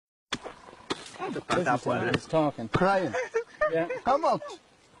He's talking. Crying. Yeah, Come out.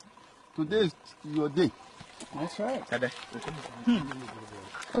 Today is your day. that's right.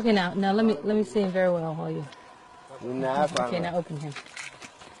 Okay, now let me see him very well while you. Okay, now open him.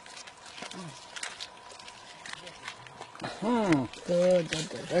 Good. Okay.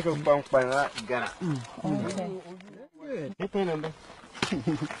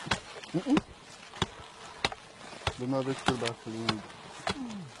 The mother still back for you.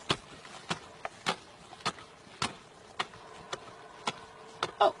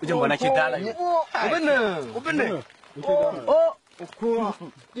 Jangan nak cerita lagi. Benar. Oh, cool.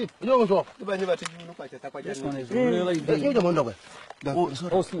 Yo, so. This one is really deep.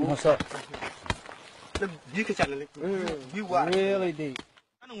 Really deep.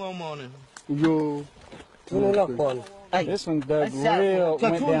 Yo. This one went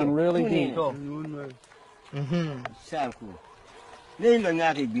down really deep.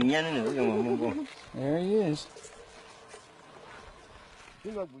 There he is.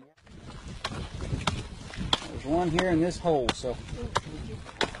 There's one here in this hole, so.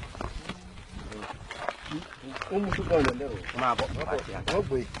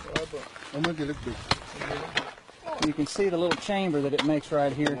 You can see the little chamber that it makes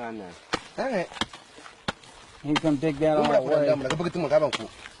right here. He's going to dig that all the way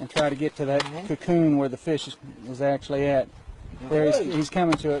and try to get to that cocoon where the fish is actually at. There he's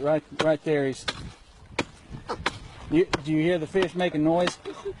coming to it right there. Do you hear the fish making noise?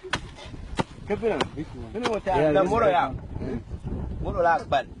 Yeah,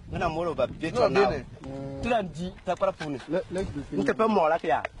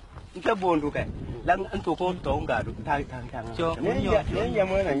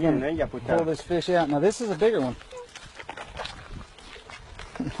 pull this fish out. Now this is a bigger one.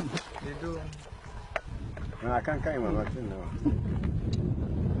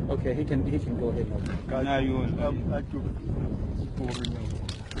 Okay, he can go ahead and open. Now you want.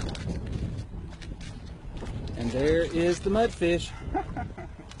 And there is the mudfish.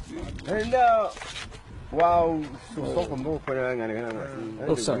 Wow.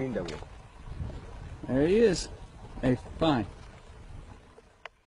 Oh, sorry. There he is. Hey, fine.